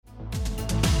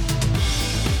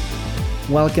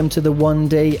Welcome to the One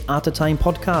Day at a Time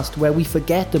podcast, where we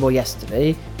forget about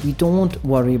yesterday, we don't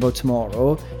worry about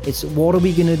tomorrow. It's what are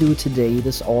we going to do today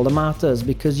that's all that matters,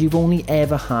 because you've only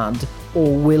ever had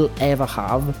or will ever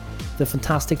have the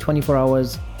fantastic 24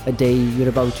 hours a day you're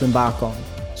about to embark on.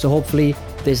 So hopefully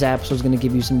this episode is going to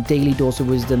give you some daily dose of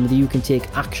wisdom that you can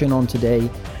take action on today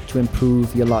to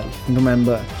improve your life. And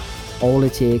remember, all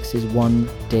it takes is one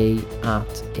day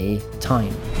at a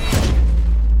time.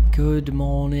 Good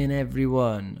morning,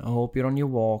 everyone. I hope you're on your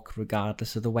walk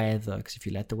regardless of the weather, because if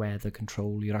you let the weather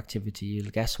control your activity,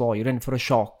 guess what? You're in for a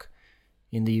shock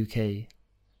in the UK,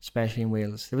 especially in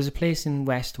Wales. There was a place in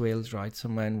West Wales, right?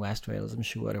 Somewhere in West Wales, I'm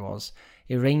sure it was.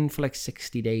 It rained for like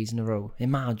 60 days in a row.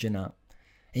 Imagine that.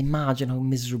 Imagine how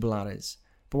miserable that is.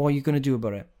 But what are you going to do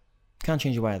about it? Can't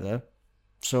change the weather.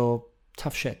 So,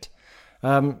 tough shit.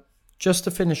 Just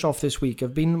to finish off this week,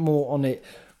 I've been more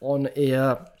on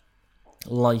a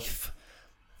life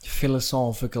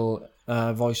philosophical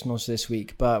voice notes this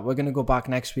week, but we're going to go back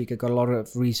next week. I've got a lot of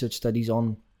research studies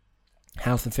on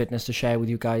health and fitness to share with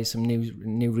you guys. Some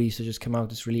new research has come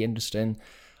out. It's really interesting.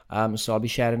 So I'll be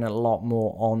sharing a lot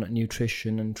more on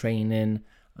nutrition and training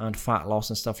and fat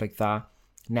loss and stuff like that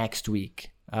next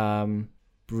week.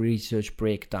 Research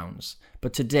breakdowns.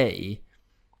 But today,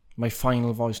 my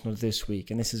final voice note this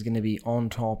week, and this is going to be on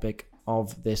topic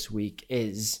of this week,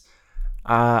 is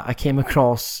I came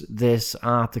across this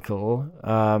article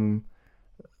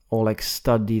or like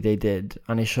study they did,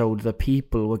 and it showed that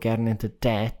people were getting into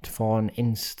debt for an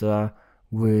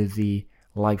Insta-worthy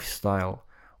lifestyle.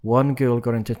 One girl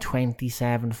got into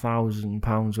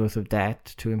 £27,000 worth of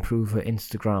debt to improve her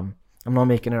Instagram. I'm not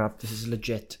making it up. This is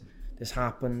legit. This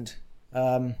happened.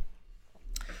 And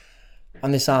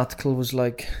this article was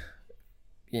like,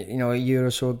 you know, a year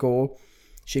or so ago.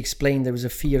 She explained there was a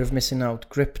fear of missing out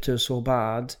gripped her so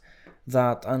bad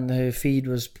that, and her feed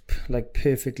was like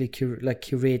perfectly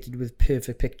curated with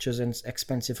perfect pictures and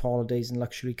expensive holidays and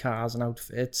luxury cars and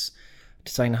outfits,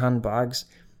 designer handbags,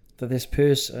 that this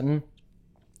person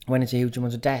went into huge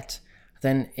amounts of debt.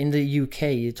 Then in the UK,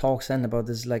 it talks then about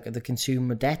this like the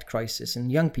consumer debt crisis in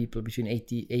young people between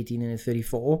 18 and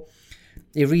 34.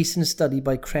 A recent study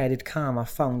by Credit Karma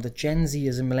found that Gen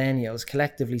Zers and millennials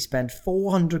collectively spend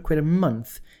 £400 a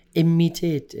month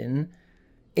imitating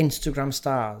Instagram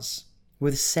stars,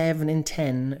 with 7 in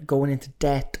 10 going into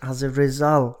debt as a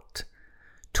result.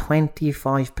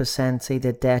 25% say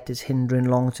their debt is hindering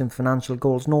long-term financial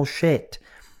goals, no shit,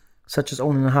 such as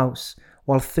owning a house,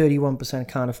 while 31%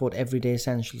 can't afford everyday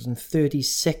essentials and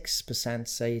 36%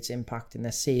 say it's impacting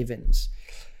their savings.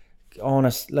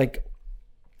 Honest, I'd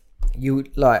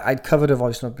covered a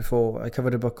voice note before. I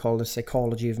covered a book called The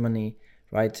Psychology of Money,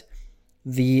 right?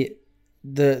 The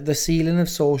ceiling of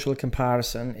social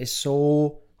comparison is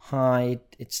so high,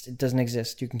 it doesn't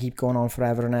exist. You can keep going on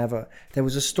forever and ever. There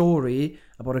was a story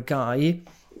about a guy.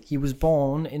 He was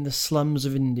born in the slums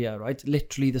of India, right?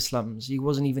 Literally the slums. He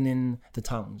wasn't even in the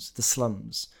towns, the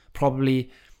slums.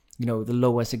 Probably, you know, one of the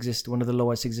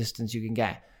lowest existence you can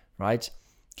get, right?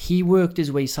 He worked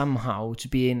his way somehow to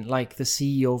being like the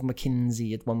CEO of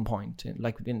McKinsey at one point,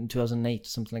 like in 2008 or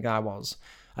something like that. Was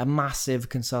a massive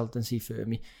consultancy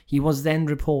firm. He was then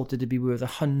reported to be worth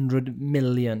 100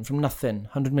 million from nothing,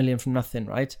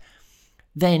 right?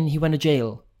 Then he went to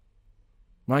jail,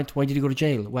 right? Why did he go to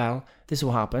jail? Well, this is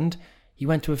what happened. He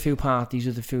went to a few parties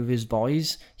with a few of his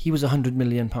boys. He was a £100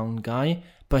 million guy,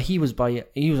 but he was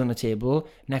on a table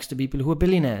next to people who were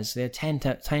billionaires. They had 10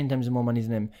 times more money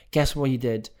than him. Guess what he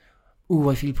did?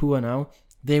 Ooh, I feel poor now.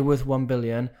 They're worth 1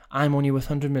 billion. I'm only worth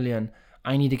 100 million.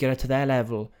 I need to get it to their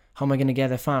level. How am I going to get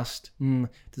there fast? There's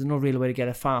no real way to get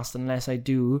it fast unless I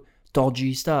do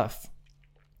dodgy stuff.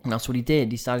 And that's what he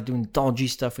did. He started doing dodgy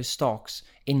stuff with stocks,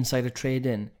 insider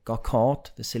trading, got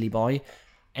caught, the silly boy,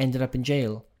 ended up in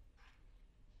jail.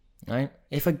 Right?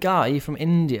 If a guy from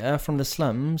India, from the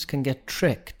slums, can get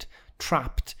trapped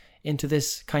into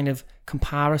this kind of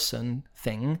comparison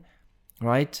thing,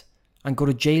 right, and go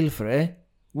to jail for it,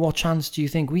 what chance do you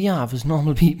think we have as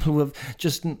normal people who have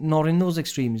just not in those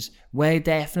extremes? We're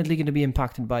definitely going to be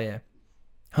impacted by it.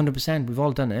 100%. We've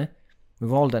all done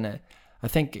it. I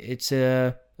think it's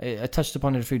I touched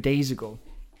upon it a few days ago.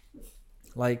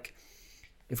 Like,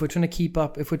 if we're trying to keep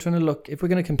up, if we're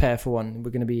going to compare for one,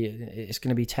 it's going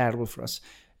to be terrible for us.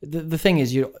 The thing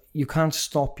is, you can't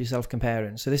stop yourself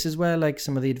comparing. So this is where like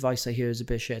some of the advice I hear is a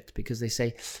bit shit, because they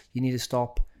say you need to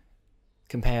stop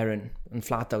comparing and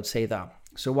flat out say that.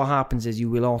 So what happens is you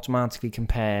will automatically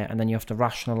compare, and then you have to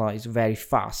rationalize very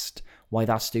fast why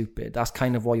that's stupid. That's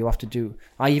kind of what you have to do.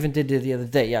 I even did it the other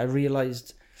day. I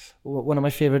realized one of my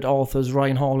favorite authors,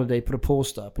 Ryan Holiday, put a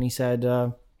post up, and he said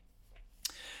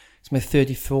it's my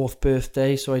 34th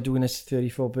birthday, so I'm doing this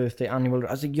 34th birthday annual.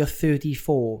 I was like, you're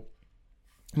 34.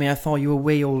 I mean, I thought you were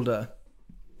way older.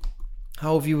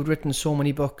 How have you written so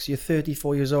many books? You're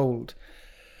 34 years old.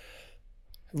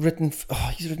 He's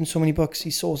written so many books.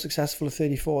 He's so successful at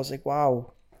 34. It's like,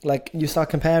 wow. Like, you start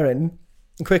comparing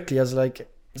quickly. I was like,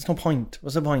 there's no point.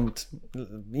 What's the point?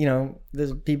 You know,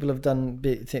 people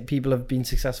have been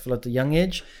successful at a young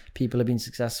age. People have been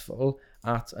successful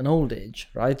at an old age,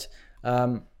 right?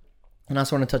 And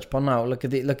that's what I want to touch upon now. Look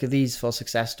at these for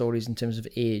success stories in terms of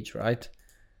age, right?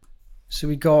 So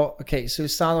we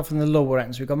start off in the lower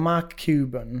end. So we got Mark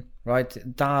Cuban,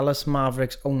 right? Dallas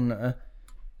Mavericks owner.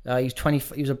 He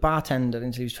was a bartender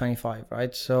until he was 25,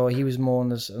 right? So he was more on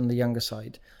the younger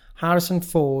side. Harrison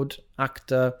Ford,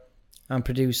 actor and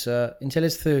producer. Until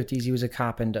his 30s, he was a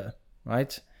carpenter,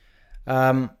 right?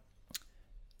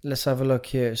 Let's have a look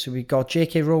here. So we got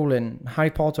J.K. Rowling,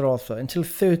 Harry Potter author. Until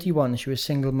 31, she was a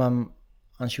single mum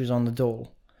and she was on the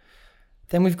dole.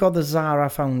 Then we've got the Zara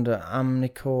founder,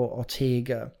 Amnico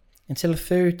Ortega. Until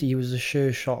 30, he was a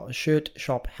shirt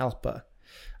shop helper.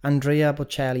 Andrea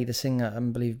Bocelli, the singer,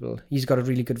 unbelievable. He's got a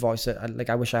really good voice.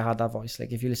 I wish I had that voice.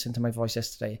 Like, if you listen to my voice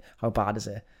yesterday, how bad is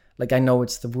it? Like, I know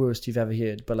it's the worst you've ever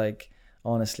heard, but like,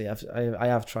 honestly, I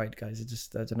have tried, guys.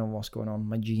 I don't know what's going on.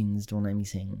 My genes don't let me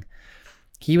sing.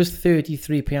 He was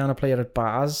 33, piano player at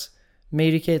bars.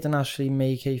 Mary-Kate and Ashley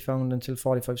May-Kay founder until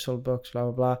 45, sold books, blah,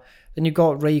 blah, blah. Then you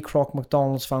got Ray Kroc,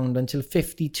 McDonald's founder until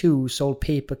 52, sold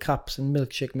paper cups and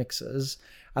milkshake mixers.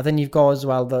 And then you've got as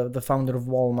well the founder of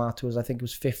Walmart, who was, I think it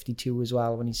was 52 as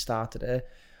well when he started it.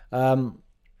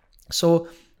 So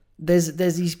there's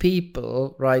these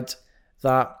people, right,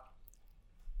 that,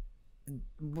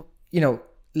 you know,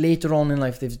 later on in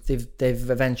life they've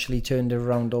eventually turned it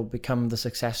around or become the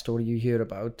success story you hear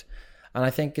about. And I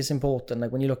think it's important,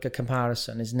 like when you look at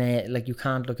comparison, like you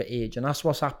can't look at age. And that's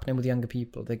what's happening with younger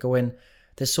people. They go in,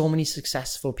 there's so many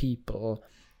successful people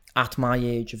at my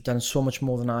age who've done so much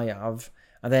more than I have.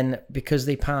 And then because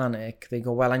they panic, they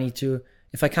go, well,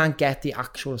 if I can't get the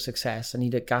actual success, I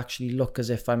need to actually look as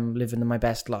if I'm living my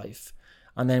best life.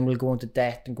 And then we'll go into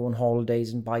debt and go on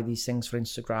holidays and buy these things for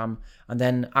Instagram. And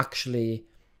then actually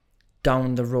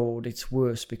down the road, it's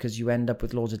worse because you end up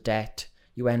with loads of debt.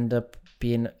 You end up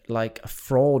being like a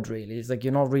fraud, really. It's like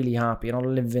you're not really happy. You're not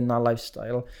living that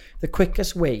lifestyle. The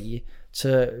quickest way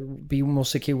to be more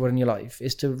secure in your life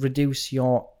is to reduce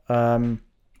your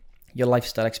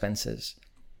lifestyle expenses.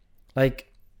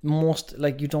 Like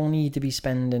you don't need to be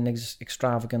spending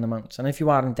extravagant amounts. And if you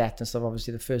are in debt and stuff,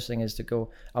 obviously the first thing is to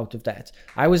go out of debt.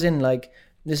 I was in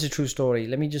this is a true story.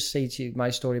 Let me just say to you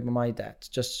my story about my debt,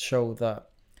 just to show that,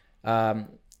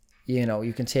 you know,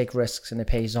 you can take risks and it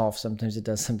pays off. Sometimes it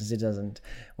does, sometimes it doesn't.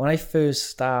 When I first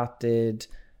started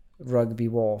Rugby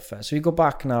Warfare, so we go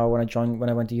back now when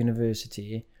I went to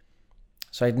university.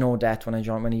 So I had no debt when I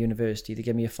went to university. They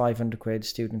gave me a 500 quid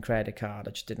student credit card.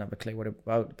 I just didn't have a clue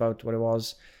about what it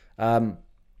was. My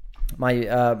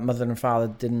mother and father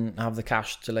didn't have the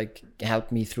cash to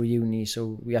help me through uni,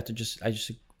 so I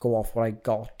just go off what I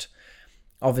got.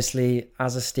 Obviously,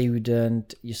 as a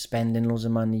student, you're spending loads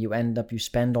of money. You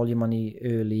spend all your money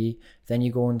early. Then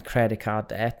you go on credit card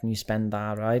debt and you spend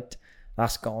that, right?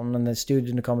 That's gone. And the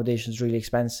student accommodation is really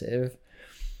expensive.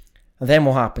 And then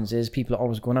what happens is people are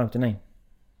always going out, aren't they?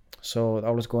 So they're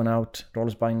always going out. They're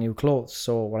always buying new clothes.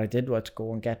 So what I did was to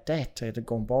go and get debt. I had to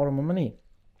go and borrow my money.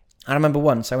 I remember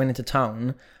once I went into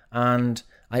town and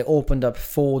I opened up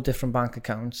 4 different bank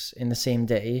accounts in the same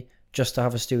day just to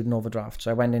have a student overdraft.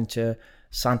 So I went into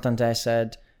Santander,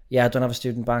 said, yeah, I don't have a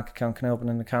student bank account. Can I open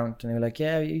an account? And they were like,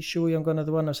 yeah, are you sure you're going to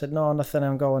the one? I said, no, nothing.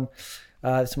 I'm going.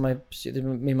 It's my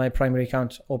primary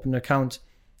account. Open an account.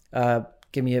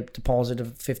 Give me a deposit of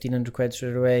 1,500 quid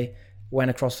straight away.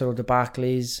 Went across the road to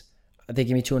Barclays. They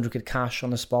gave me 200 quid cash on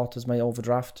the spot as my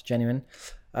overdraft, genuine.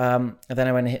 And then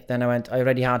I went. I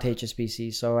already had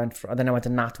HSBC, so then I went to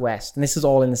NatWest, and this is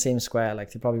all in the same square.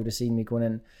 Like they probably would have seen me going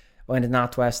in. I went to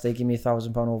NatWest. They gave me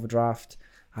 £1,000 overdraft.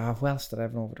 Who else did I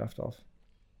have an overdraft of?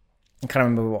 I can't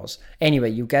remember who it was. Anyway,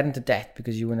 you get into debt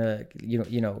because you wanna,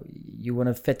 you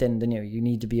wanna fit in. You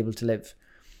need to be able to live.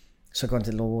 So I got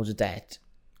into loads of debt,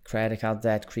 credit card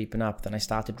debt creeping up. Then I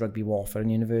started Rugby Warfare in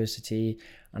university,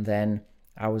 and then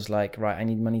I was like, right, I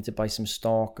need money to buy some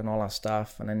stock and all that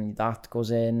stuff, and then that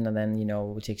goes in, and then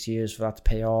it takes years for that to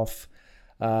pay off.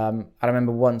 I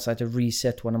remember once I had to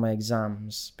resit one of my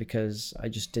exams because I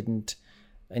just didn't.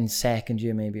 In second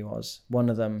year, maybe it was one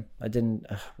of them. I don't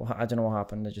know what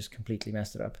happened. I just completely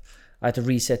messed it up. I had to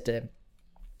reset it,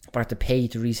 but I had to pay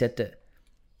to reset it.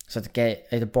 So I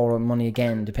had to borrow money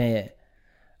again to pay it.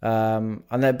 And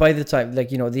then by the time,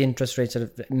 like, you know, the interest rates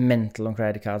are mental on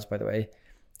credit cards, by the way.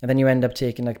 And then you end up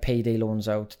taking like payday loans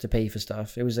out to pay for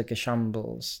stuff. It was like a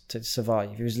shambles to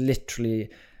survive. It was literally,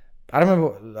 I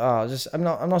remember, I'm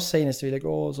not saying this to be like,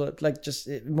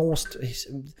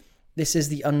 this is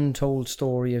the untold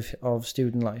story of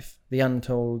student life. The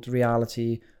untold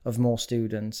reality of most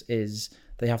students is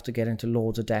they have to get into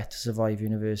loads of debt to survive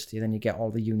university. And then you get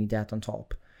all the uni debt on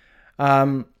top.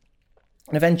 And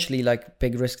eventually, like,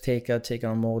 big risk taker, taking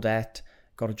on more debt,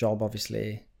 got a job,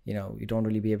 obviously. You know, you don't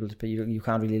really be able to pay, you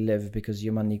can't really live because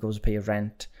your money goes to pay your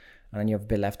rent, and then you have a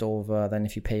bit left over. Then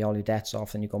if you pay all your debts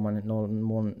off, then you've got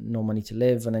no money to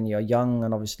live, and then you're young,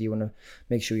 and obviously you want to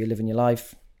make sure you're living your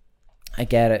life. I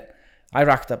get it. I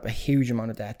racked up a huge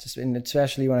amount of debt,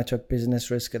 especially when I took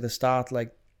business risk at the start.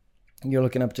 Like, you're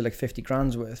looking up to like 50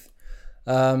 grand's worth.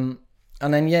 And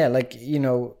then, yeah, like, you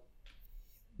know,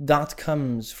 that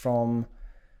comes from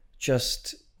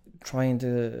just trying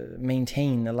to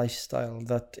maintain a lifestyle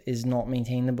that is not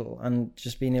maintainable, and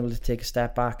just being able to take a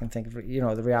step back and think, you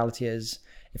know, the reality is,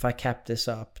 if I kept this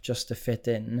up just to fit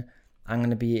in, I'm going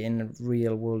to be in a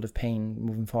real world of pain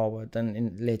moving forward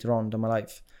and later on in my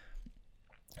life.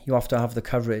 You have to have the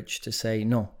courage to say,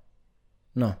 no,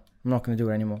 I'm not going to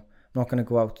do it anymore. I'm not going to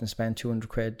go out and spend 200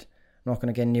 quid. I'm not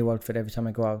going to get a new outfit every time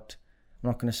I go out. I'm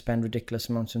not going to spend ridiculous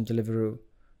amounts on Deliveroo.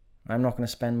 I'm not going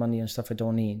to spend money on stuff I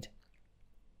don't need.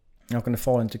 I'm not going to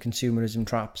fall into consumerism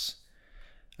traps.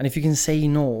 And if you can say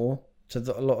no to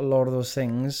a lot of those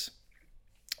things,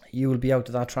 you will be out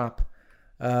of that trap.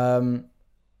 But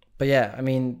yeah, I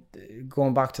mean,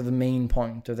 going back to the main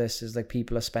point of this is like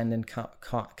people are spending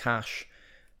cash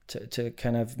to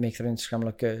kind of make their Instagram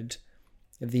look good.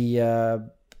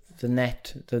 The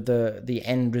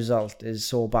end result is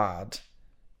so bad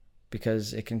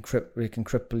because it can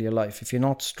cripple your life if you're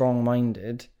not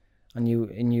strong-minded.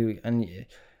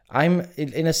 I'm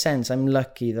in a sense, I'm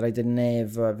lucky that I've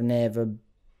never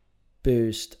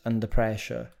burst under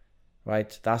pressure,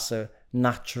 right? That's a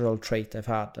natural trait I've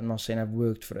had. I'm not saying I've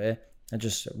worked for it.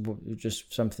 Just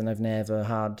something I've never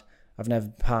had. I've never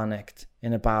panicked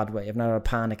in a bad way. I've never had a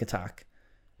panic attack.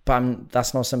 But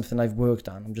that's not something I've worked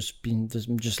on. I'm just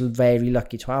very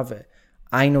lucky to have it.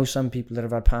 I know some people that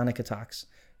have had panic attacks,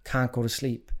 can't go to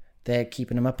sleep. They're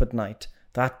keeping them up at night.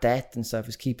 That debt and stuff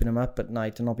is keeping them up at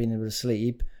night and not being able to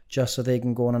sleep, just so they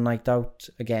can go on a night out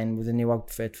again with a new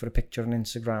outfit for a picture on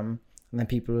Instagram, and then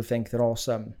people will think they're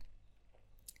awesome.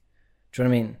 Do you know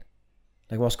what I mean?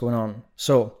 Like, what's going on?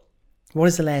 So, what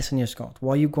is the lesson here, Scott?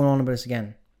 Why are you going on about this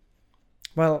again?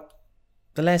 Well,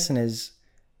 the lesson is,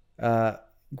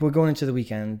 we're going into the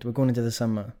weekend, we're going into the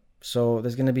summer. So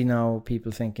there's going to be now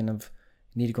people thinking of,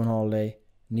 need to go on holiday,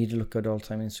 need to look good all the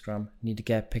time on Instagram, need to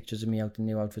get pictures of me out in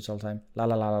new outfits all the time, la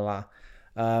la la la la.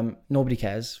 Nobody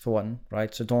cares, for one,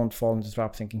 right? So don't fall into the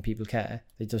trap thinking people care.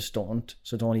 They just don't.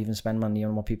 So don't even spend money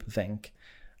on what people think.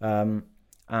 And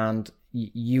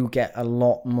you get a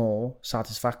lot more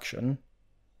satisfaction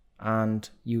and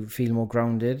you feel more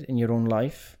grounded in your own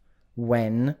life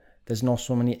when there's not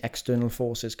so many external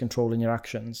forces controlling your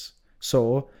actions.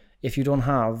 So if you don't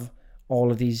have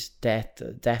all of these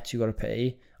debts you got to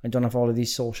pay, and don't have all of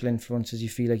these social influences you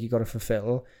feel like you got to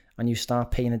fulfill, and you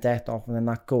start paying a debt off, and then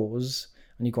that goes,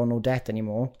 and you got no debt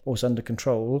anymore, or it's under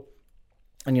control,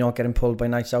 and you're not getting pulled by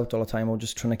nights out all the time, or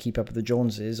just trying to keep up with the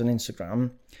Joneses on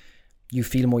Instagram, you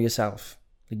feel more yourself.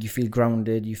 Like, you feel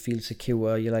grounded, you feel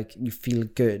secure, you feel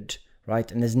good,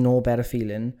 right? And there's no better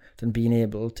feeling than being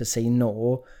able to say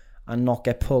no and not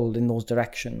get pulled in those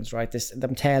directions, right?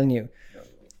 I'm telling you,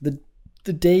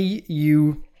 the day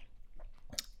you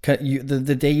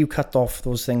cut off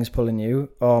those things pulling you,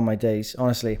 oh my days,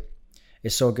 honestly,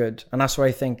 it's so good. And that's why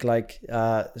I think, like,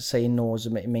 saying no is a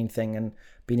main thing, and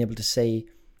being able to say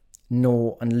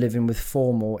no and living with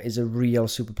FOMO is a real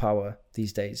superpower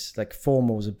these days. Like,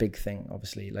 FOMO is a big thing,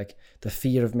 obviously. Like, the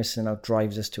fear of missing out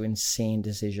drives us to insane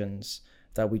decisions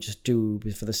that we just do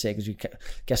for the sake, as we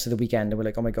get to the weekend and we're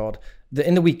like, oh my God.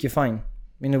 In the week, you're fine.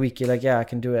 In the week, you're like, yeah, I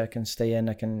can do it. I can stay in.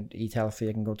 I can eat healthy.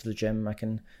 I can go to the gym. I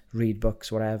can read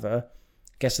books, whatever.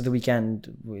 Gets to the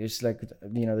weekend, it's like,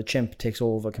 you know, the chimp takes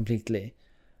over completely.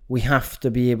 We have to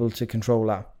be able to control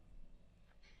that.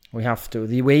 We have to.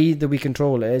 The way that we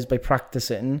control it is by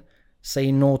practicing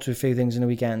saying no to a few things in the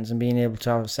weekends and being able to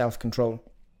have self-control.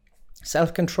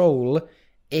 Self-control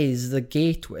is the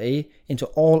gateway into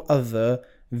all other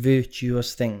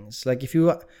virtuous things. Like, if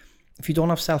you don't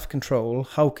have self-control,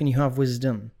 how can you have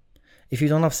wisdom? If you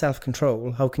don't have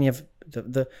self-control, how can you have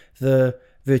the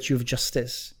virtue of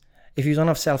justice? If you don't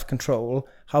have self-control,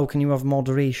 how can you have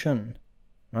moderation?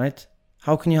 Right?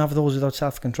 How can you have those without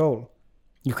self-control?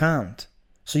 You can't.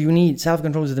 So you need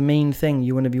self-control is the main thing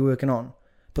you want to be working on.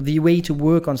 But the way to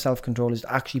work on self-control is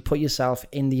to actually put yourself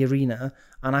in the arena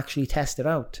and actually test it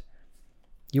out.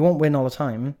 You won't win all the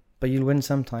time, but you'll win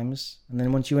sometimes. And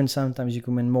then once you win sometimes, you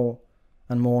can win more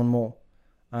and more and more.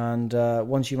 And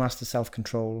once you master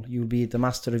self-control, you'll be the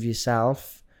master of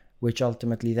yourself, which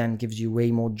ultimately then gives you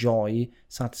way more joy,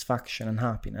 satisfaction and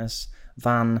happiness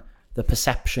than the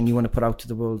perception you want to put out to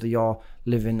the world that you're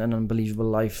living an unbelievable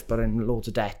life but in loads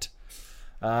of debt.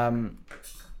 But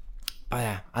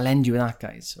yeah, I'll end you with that,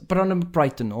 guys. But on a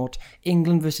brighter note,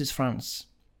 England versus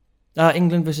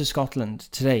Scotland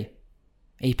today,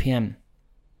 8 p.m.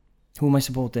 Who am I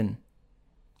supporting?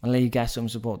 I'll let you guess who I'm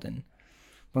supporting.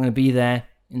 I'm going to be there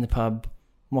in the pub,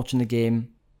 watching the game.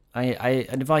 I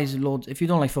advise loads, if you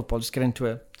don't like football, just get into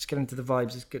it. Just get into the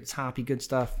vibes. It's good, it's happy, good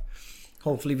stuff.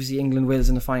 Hopefully we see England Wales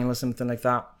in the final or something like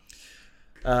that.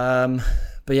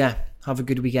 But yeah, have a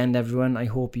good weekend, everyone. I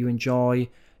hope you enjoy.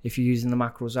 If you're using the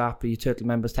Macros app or your Turtle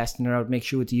members testing it out, make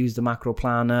sure to use the macro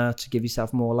planner to give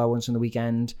yourself more allowance on the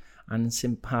weekend. And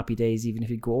happy days, even if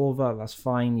you go over, that's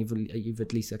fine. You've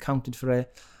at least accounted for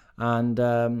it. And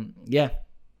yeah,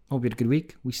 hope you had a good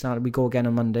week. We go again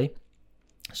on Monday.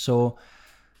 So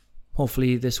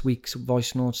hopefully this week's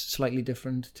voice notes slightly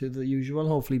different to the usual.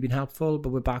 Hopefully been helpful, but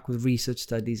we're back with research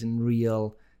studies and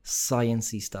real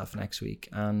sciencey stuff next week,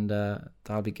 and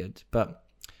that'll be good. But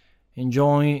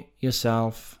enjoy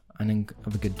yourself and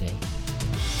have a good day.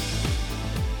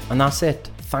 And that's it.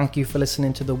 Thank you for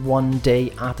listening to the One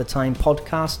Day at a Time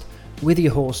podcast with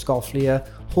your host, Scofflier.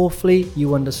 Hopefully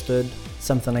you understood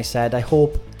something I said. I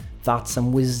hope that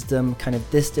some wisdom kind of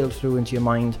distilled through into your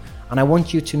mind. And I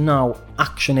want you to now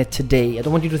action it today. I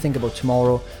don't want you to think about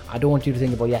tomorrow. I don't want you to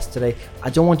think about yesterday. I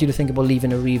don't want you to think about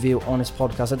leaving a review on this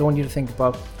podcast. I don't want you to think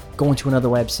about going to another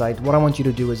website. What I want you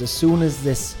to do is, as soon as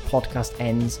this podcast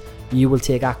ends, you will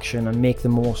take action and make the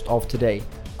most of today.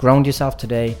 Ground yourself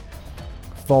today.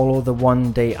 Follow the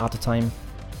One Day at a Time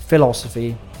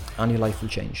philosophy, and your life will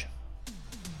change.